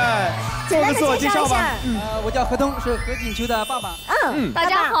做个自我介绍吧。我叫何东，是何锦秋的爸爸。大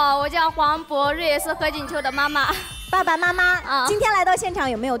家好，我叫黄博瑞，是何锦秋的妈妈。爸爸妈妈，今天来到现场，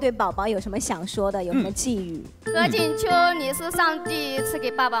有没有对宝宝有什么想说的？有什么寄语？何锦秋，你是上帝赐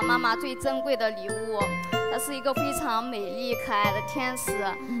给爸爸妈妈最珍贵的礼物。她是一个非常美丽可爱的天使。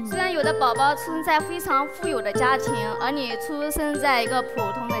虽然有的宝宝出生在非常富有的家庭，而你出生在一个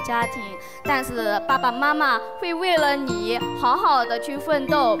普通的家庭，但是爸爸妈妈会为了你好好的去奋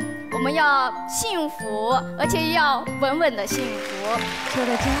斗。我们要幸福，而且要稳稳的幸福。说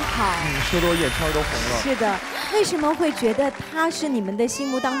的真好，说的我眼圈都红了。是的，为什么会觉得它是你们的心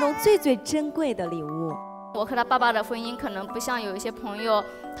目当中最珍贵的礼物？我和他爸爸的婚姻可能不像有一些朋友，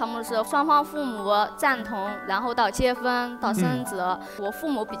他们是双方父母赞同，然后到结婚到生子。我父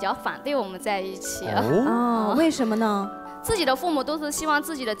母比较反对我们在一起。为什么呢？自己的父母都是希望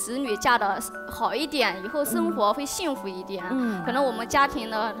自己的子女嫁得好一点，以后生活会幸福一点。可能我们家庭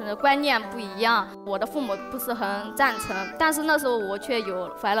的观念不一样，我的父母不是很赞成，但是那时候我却有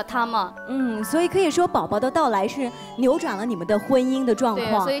怀了他们。所以可以说宝宝的到来是扭转了你们的婚姻的状况。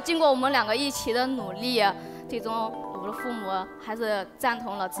对，所以经过我们2个一起的努力，最终我的父母还是赞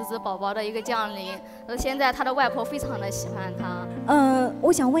同了支持宝宝的一个降临。而现在他的外婆非常的喜欢他。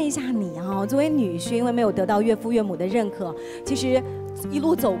我想问一下你啊，作为女婿，因为没有得到岳父岳母的认可，其实一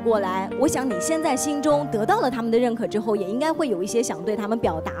路走过来，我想你现在心中得到了他们的认可之后，也应该会有一些想对他们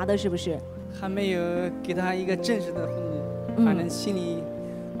表达的，是不是？还没有给他一个正式的婚礼，反正心里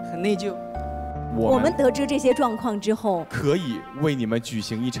很内疚。我们得知这些状况之后，可以为你们举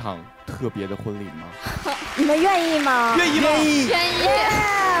行一场特别的婚礼吗？你们愿意吗？愿意吗？愿意。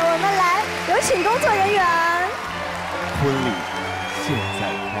我们来，有请工作人员。婚礼现在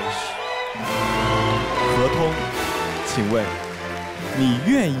开始。何通，请问你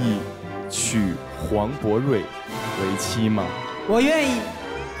愿意娶黄博瑞为妻吗？我愿意。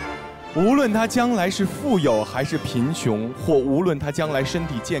无论他将来是富有还是贫穷，或无论他将来身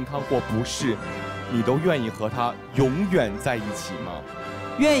体健康或不是，你都愿意和他永远在一起吗？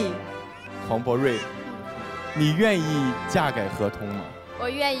愿意。黄博瑞，你愿意嫁给何通吗？我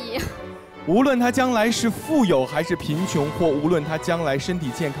愿意。无论他将来是富有还是贫穷，或无论他将来身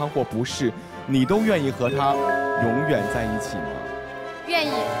体健康或不是，你都愿意和他永远在一起吗？愿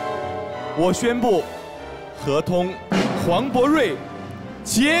意。我宣布，何通、黄渤瑞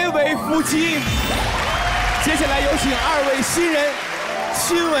结为夫妻。接下来有请2位新人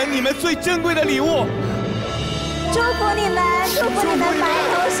亲吻你们最珍贵的礼物。祝福你们，祝福你们白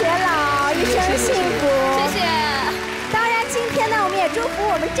头偕老，一生幸福。谢谢。当然，今天呢，我们也祝福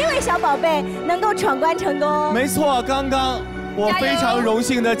我们这位小宝贝能够闯关成功。没错，刚刚我非常荣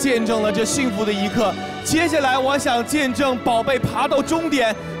幸地见证了这幸福的一刻。接下来，我想见证宝贝爬到终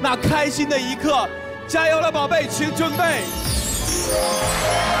点那开心的一刻。加油了，宝贝，请准备。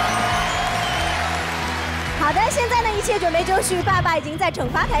好的，现在呢，一切准备就绪，爸爸已经在惩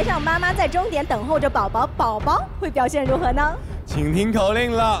罚台上，妈妈在终点等候着宝宝，宝宝会表现如何呢？请听口令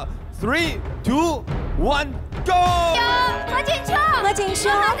了 ，3、2、1。Go！ 何锦秋，何锦秋，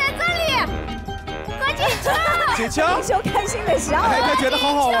妈妈在这里。何锦秋，锦秋，锦秋开心的笑，哎，他觉得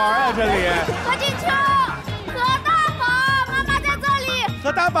好好玩啊，这里。何锦秋，何大宝，妈妈在这里。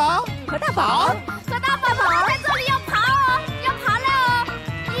何大宝，何大宝，何大宝，妈妈在这里要爬哦，要爬了哦。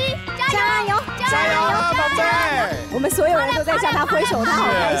加油，加油啊，宝贝！我们所有人都在向他挥手，他好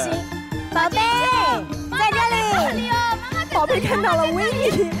开心。宝贝，在这里。宝贝看到了威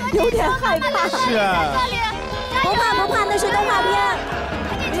力，有点害怕。是啊。不怕不怕，那是动画片。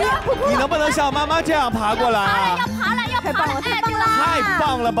你能不能像妈妈这样爬过来？要爬了，要爬了，太棒了！太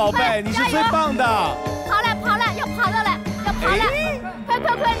棒了，宝贝，你是最棒的。爬了，要爬了，要爬了！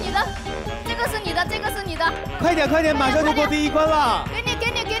快，你的，这个是你的，这个是你的。快点，马上就过第一关了。给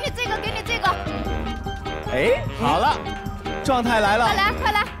你这个。哎，好了，状态来了。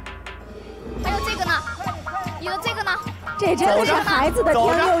快来！还有这个呢，你的这个呢？这真的是孩子的天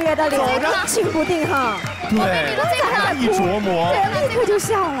6月的脸，心不定哈。对，才一琢磨，对，立刻就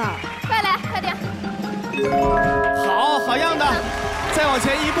笑了。快点。好样的，再往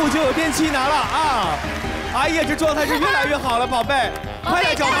前一步就有电器拿了啊！哎呀，这状态是越来越好了，宝贝，快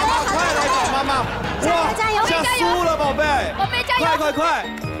来找妈妈！哇，像酥了，宝贝！宝贝加油！快！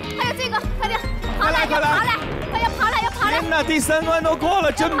还有这个，快点！快来！要爬了！天哪，第3关都过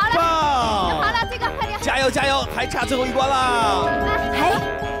了，真棒！要爬了，这个快点！加油，还差最后一关了！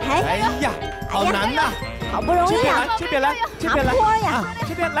哎呀，好难呐！好不容易啊！这边来，爬坡呀！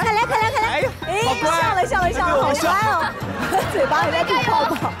这边来！快来！哎呀，好乖！笑了，好乖哦！嘴巴里在吐泡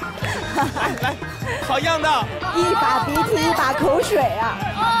泡。来，好样的！一把鼻涕一把口水啊！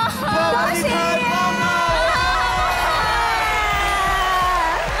恭喜！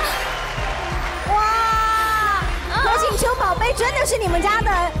锦秋宝贝真的是你们家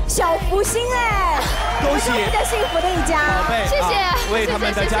的小福星哎！恭喜！这幸福的一家，宝贝，谢谢！为他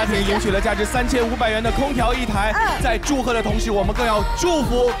们的家庭赢取了价值3500元的空调1台。在祝贺的同时，我们更要祝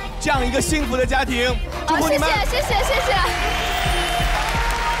福这样一个幸福的家庭，祝福你们！谢谢！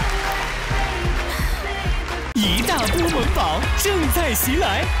一大波萌宝正在袭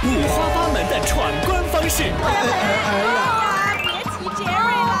来，5花8门的闯关方式。哎呀，别提杰瑞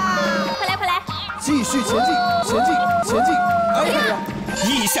啦！快来！继续前进！哎呀！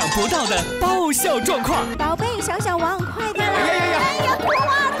意想不到的爆笑状况。宝贝，小王，快点！哎呀，脱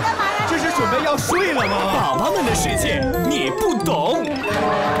袜子干嘛呀？这是准备要睡了吗？宝宝们的世界你不懂。哎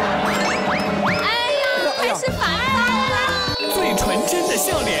呀，开始烦了！最纯真的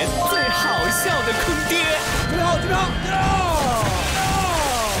笑脸，最好笑的坑爹。准备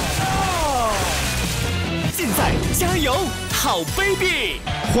好！尽在加油好 baby。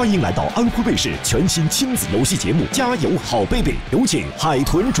欢迎来到安徽卫视全新亲子游戏节目《家有好 baby》，有请海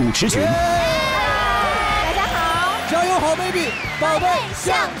豚主持群。大家好，加油好 baby， 宝贝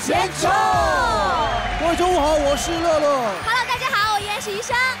向前冲！各位中午好，我是乐乐。Hello， 大家好，我依然是余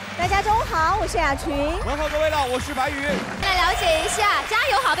生。大家中午好，我是雅群。问候各位了，我是白宇。来了解一下《加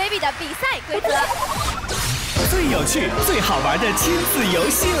油好 baby》的比赛规则。最有趣、最好玩的亲子游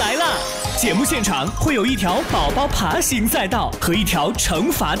戏来了！节目现场会有一条宝宝爬行赛道和一条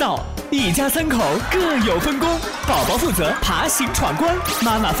惩罚道，一家3口各有分工，宝宝负责爬行闯关，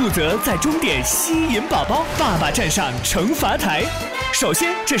妈妈负责在终点吸引宝宝，爸爸站上惩罚台。首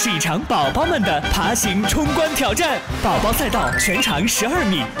先，这是一场宝宝们的爬行冲关挑战。宝宝赛道全长12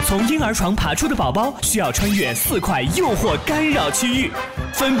米，从婴儿床爬出的宝宝需要穿越4块诱惑干扰区域，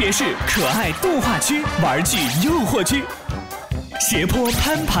分别是可爱动画区、玩具诱惑区、斜坡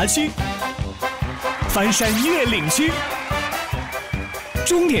攀爬区、翻山越岭区。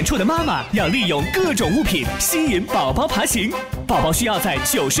终点处的妈妈要利用各种物品吸引宝宝爬行，宝宝需要在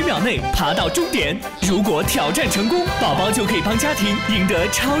90秒内爬到终点。如果挑战成功，宝宝就可以帮家庭赢得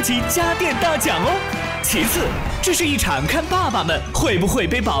超级家电大奖哦。其次，这是一场看爸爸们会不会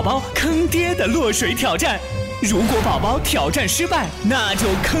被宝宝坑爹的落水挑战。如果宝宝挑战失败，那就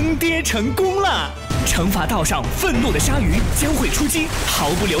坑爹成功了。惩罚道上愤怒的鲨鱼将会出击，毫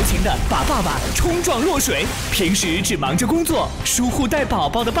不留情地把爸爸冲撞落水。平时只忙着工作，疏忽带宝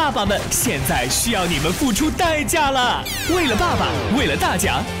宝的爸爸们，现在需要你们付出代价了。为了爸爸，为了大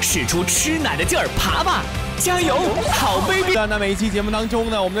奖，使出吃奶的劲儿爬吧！加油，好 baby！ 那每一期节目当中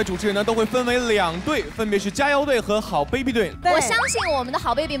呢，我们的主持人呢都会分为2队，分别是加油队和好 baby 队。我相信我们的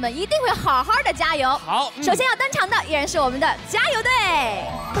好 baby 们一定会好好的加油。好，首先要登场的依然是我们的加油队。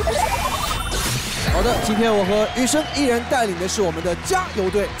好的，今天我和余生依然带领的是我们的加油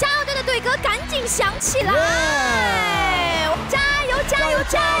队。加油队的队歌赶紧响起来！加油加油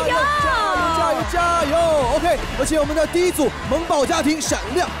加油！加油加油 ！OK， 有请我们的第一组萌宝家庭闪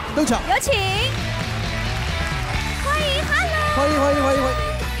亮登场，有请。欢迎 ，Hello！ 欢迎！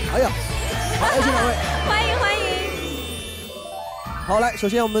哎呀，好，有请2位，欢迎！好，来，首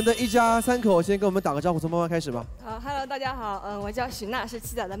先我们的一家3口先跟我们打个招呼，从妈妈开始吧。好 ，Hello， 大家好，我叫许娜，是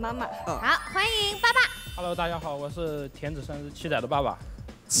七仔的妈妈。好，欢迎爸爸。Hello， 大家好，我是田子生，是七仔的爸爸。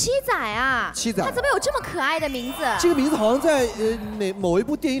七仔啊，七仔，他怎么有这么可爱的名字？这个名字好像在某一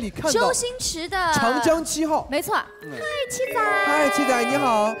部电影里看到。周星驰的《长江7号》。没错。嗨，七仔。嗨，七仔，你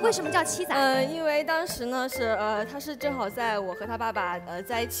好。为什么叫七仔？因为当时呢是他是正好在我和他爸爸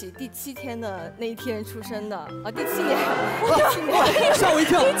在一起第7天的那一天出生的第7年，吓我一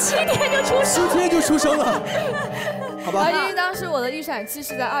跳，第7年就出生，7天就出生了。好吧。因为当时我的预产期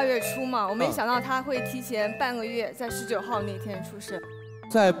是在2月初嘛，我没想到他会提前半个月，在19号那天出生。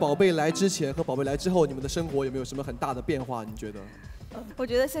在宝贝来之前和宝贝来之后，你们的生活有没有什么很大的变化？你觉得？我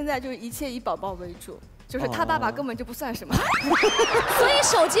觉得现在就是一切以宝宝为主，就是他爸爸根本就不算什么。所以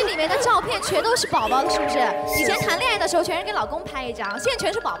手机里面的照片全都是宝宝的，是不是？以前谈恋爱的时候全是给老公拍一张，现在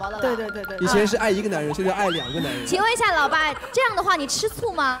全是宝宝的了。对。以前是爱1个男人，现在爱2个男人。请问一下老爸，这样的话你吃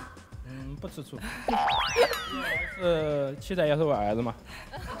醋吗？不吃醋。七仔也是我儿子嘛。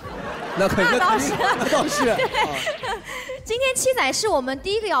那肯定，那倒是。今天七仔是我们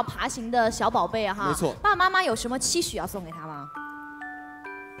第一个要爬行的小宝贝哈，没错。爸爸妈妈有什么期许要送给他吗？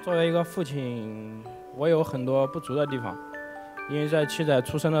作为一个父亲，我有很多不足的地方，因为在七仔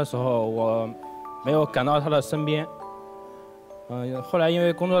出生的时候，我没有赶到他的身边。后来因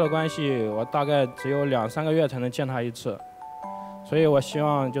为工作的关系，我大概只有2、3个月才能见他一次，所以我希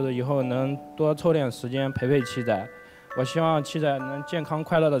望就是以后能多抽点时间陪七仔。我希望七仔能健康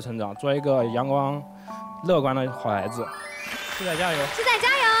快乐的成长，做一个阳光、乐观的好孩子。七仔加油！七仔加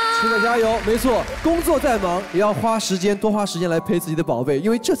油！七仔加油！没错，工作再忙也要多花时间来陪自己的宝贝，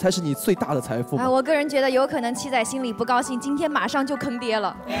因为这才是你最大的财富。我个人觉得有可能七仔心里不高兴，今天马上就坑爹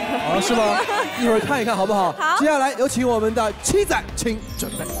了。是吗？一会儿看一看好不好？好。接下来有请我们的七仔，请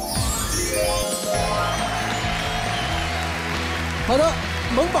准备。好的，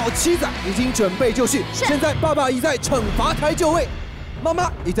萌宝七仔已经准备就绪，现在爸爸已在惩罚台就位。妈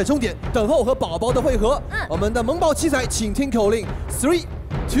妈已在终点等候和宝宝的会合。我们的萌宝七仔，请听口令：3、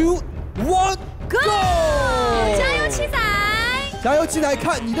2、1 ，Go！ 加油，七仔！加油，七仔！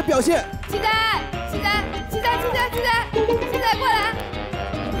看你的表现。七仔，过来！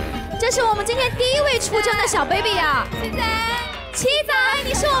这是我们今天第1位出征的小 baby 啊！七仔，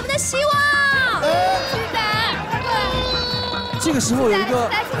你是我们的希望！七仔，快过来！这个时候有一个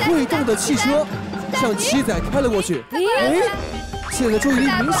会动的汽车向七仔开了过去。七仔的注意力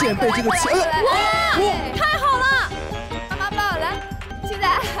明显被这个汽哇，太好了！妈妈抱来，七仔，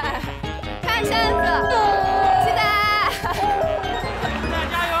看箱子，七仔，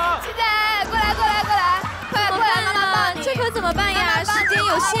加油！七仔，过来，快过来，妈妈抱你。这可怎么办呀？时间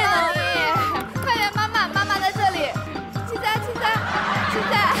有限哦。快点，妈妈在这里。七仔，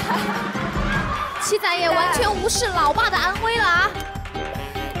七仔也完全无视老爸的安危了啊！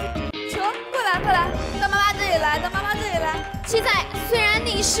球，过来，到妈妈这里来。七仔，虽然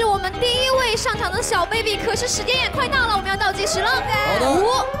你是我们第1位上场的小 baby， 可是时间也快到了，我们要倒计时了。好的，5、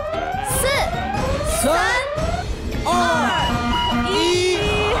4、3、2、1。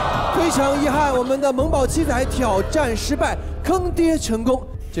非常遗憾，我们的萌宝七仔挑战失败，坑爹成功。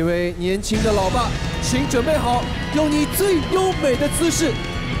这位年轻的老爸，请准备好，用你最优美的姿势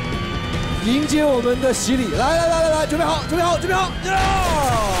迎接我们的洗礼。来，准备好！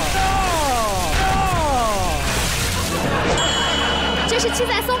这是七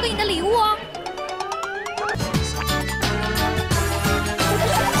仔送给你的礼物哦。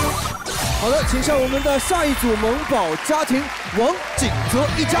好的，请上我们的下一组萌宝家庭王景泽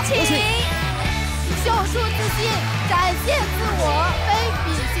一家，有请。秀出自信，展现自我，非比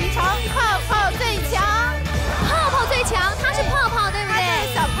寻常，泡最强。泡最强，他是泡泡，对不对？他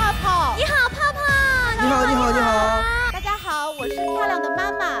是小泡泡。你好，泡泡。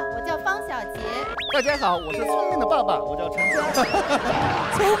大家好，我是聪明的爸爸，我叫陈江。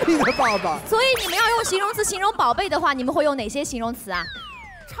聪明的爸爸。所以你们要用形容词形容宝贝的话，你们会用哪些形容词啊？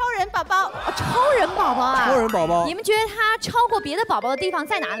超人宝宝，超人宝宝啊！超人宝宝。你们觉得他超过别的宝宝的地方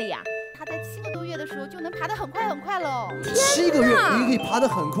在哪里呀？他在7个多月的时候就能爬得很快很快了。7个月，你可以爬得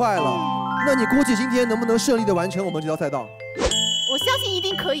很快了。那你估计今天能不能顺利的完成我们这条赛道？我相信一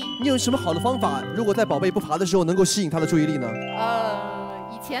定可以。你有什么好的方法，如果在宝贝不爬的时候能够吸引他的注意力呢？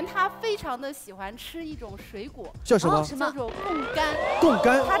以前他非常的喜欢吃一种水果，叫什么？叫做贡柑。贡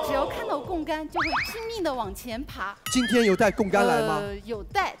柑。他只要看到贡柑，就会拼命的往前爬。今天有带贡柑来吗？有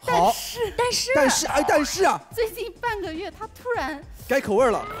带，好。但是啊！最近半个月他突然改口味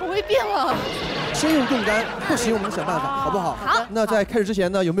了，口味变了。先用贡柑，不行我们想办法，好不好？好。那在开始之前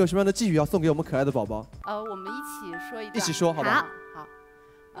呢，有没有什么样的寄语要送给我们可爱的宝宝？我们一起说一段。一起说，好吧？好。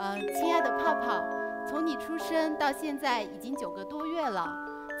亲爱的泡泡，从你出生到现在已经9个多月了。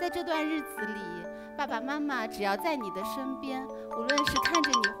在这段日子里，爸爸妈妈只要在你的身边，无论是看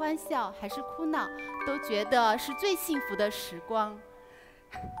着你欢笑还是哭闹，都觉得是最幸福的时光。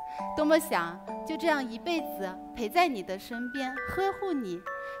多么想就这样一辈子陪在你的身边，呵护你，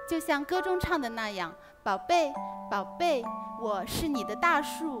就像歌中唱的那样，宝贝，宝贝，我是你的大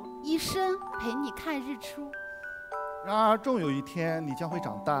树，一生陪你看日出。然而，终有一天你将会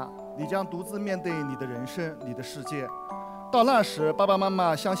长大，你将独自面对你的人生，你的世界。到那时，爸爸妈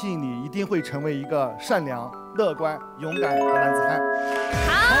妈相信你一定会成为一个善良、乐观、勇敢的男子汉。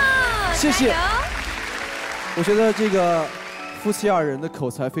好，谢谢。我觉得这个夫妻2人的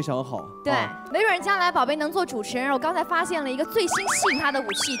口才非常好。对，没准将来宝贝能做主持人。我刚才发现了一个最新吸引他的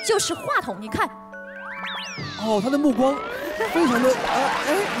武器，就是话筒。你看，他的目光非常的你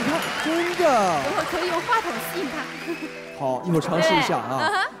看，真的。等会儿可以用话筒吸引他。好，一会儿尝试一下啊。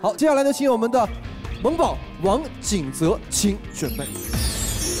好，接下来呢，请我们的萌宝王景泽，请准备。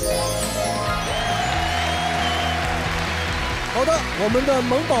好的，我们的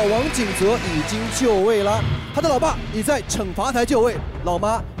萌宝王景泽已经就位了，他的老爸已在惩罚台就位，老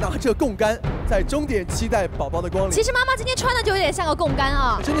妈拿着贡柑在终点期待宝宝的光临。其实妈妈今天穿的就有点像个贡柑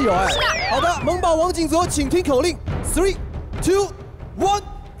啊，真的有哎。是的。好的，萌宝王景泽，请听口令：3、2、1。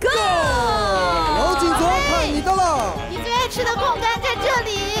Go！ 王景泽，看你的了。你最爱吃的贡柑在这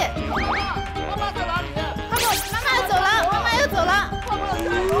里。妈妈在哪里？妈妈走了，妈妈又走了，妈妈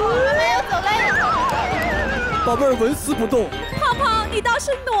又走了。宝贝儿纹丝不动。泡泡，你倒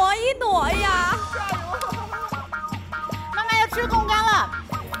是挪一挪呀。妈妈要吃贡柑了。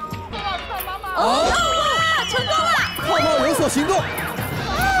哇，成功了！泡泡有所行动。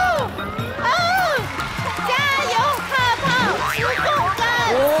加油，泡泡，吃贡柑。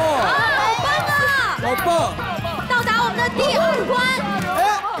好棒啊！好棒！到达我们的第2关。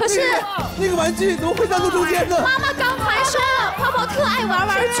可是那个玩具怎么会在路中间呢？妈妈刚才说泡泡特爱玩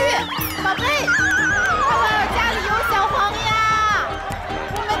玩具。宝贝，泡泡家里有小黄鸭，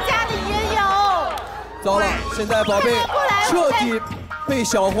我们家里也有。糟了，现在宝贝彻底被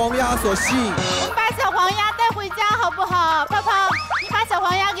小黄鸭所吸引。我们把小黄鸭带回家好不好？泡泡，你把小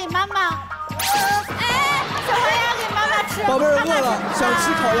黄鸭给妈妈。小黄鸭给妈妈吃。宝贝儿饿了，想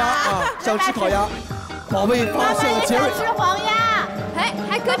吃烤鸭啊，想吃烤鸭。宝贝发现了杰瑞。吃黄鸭。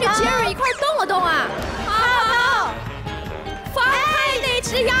还跟着杰瑞一块动了动啊！泡泡，放开那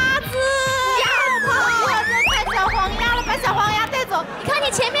只鸭子！不要再看小黄鸭了，把小黄鸭带走。你看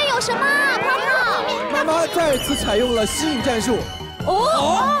你前面有什么？泡泡。妈妈再次采用了吸引战术。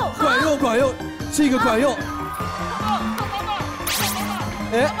管用管用，这个管用。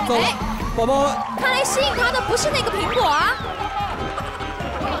走了，宝宝。看来吸引他的不是那个苹果啊。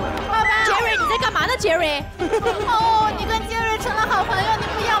杰瑞，你在干嘛呢？杰瑞。你跟杰瑞成了好朋友，你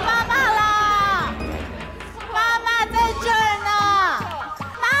不要妈妈啦。妈妈在这儿呢。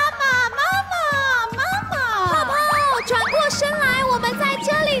妈妈。泡泡，转过身来，我们在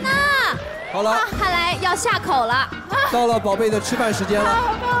这里呢。好了，看来要下口了。到了宝贝的吃饭时间了，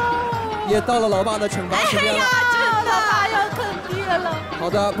也到了老爸的惩罚时间了。老爸要坑爹了。好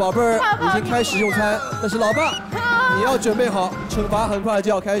的，宝贝儿已经开始用餐，但是老爸，你要准备好，惩罚很快就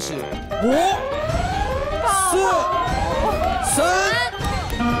要开始。5、4、3、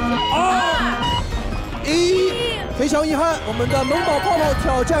2、1，非常遗憾，我们的萌宝泡泡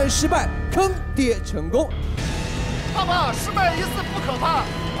挑战失败，坑爹成功。爸爸，失败一次不可怕，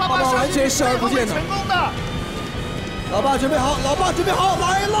爸爸完全视而不见的。成功的。老爸准备好，老爸准备好，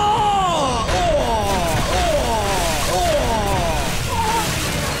来了！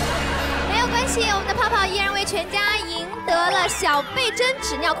没有关系，我们的泡泡依然为全家赢得了小倍珍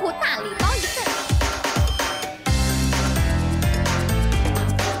纸尿裤大礼包1份。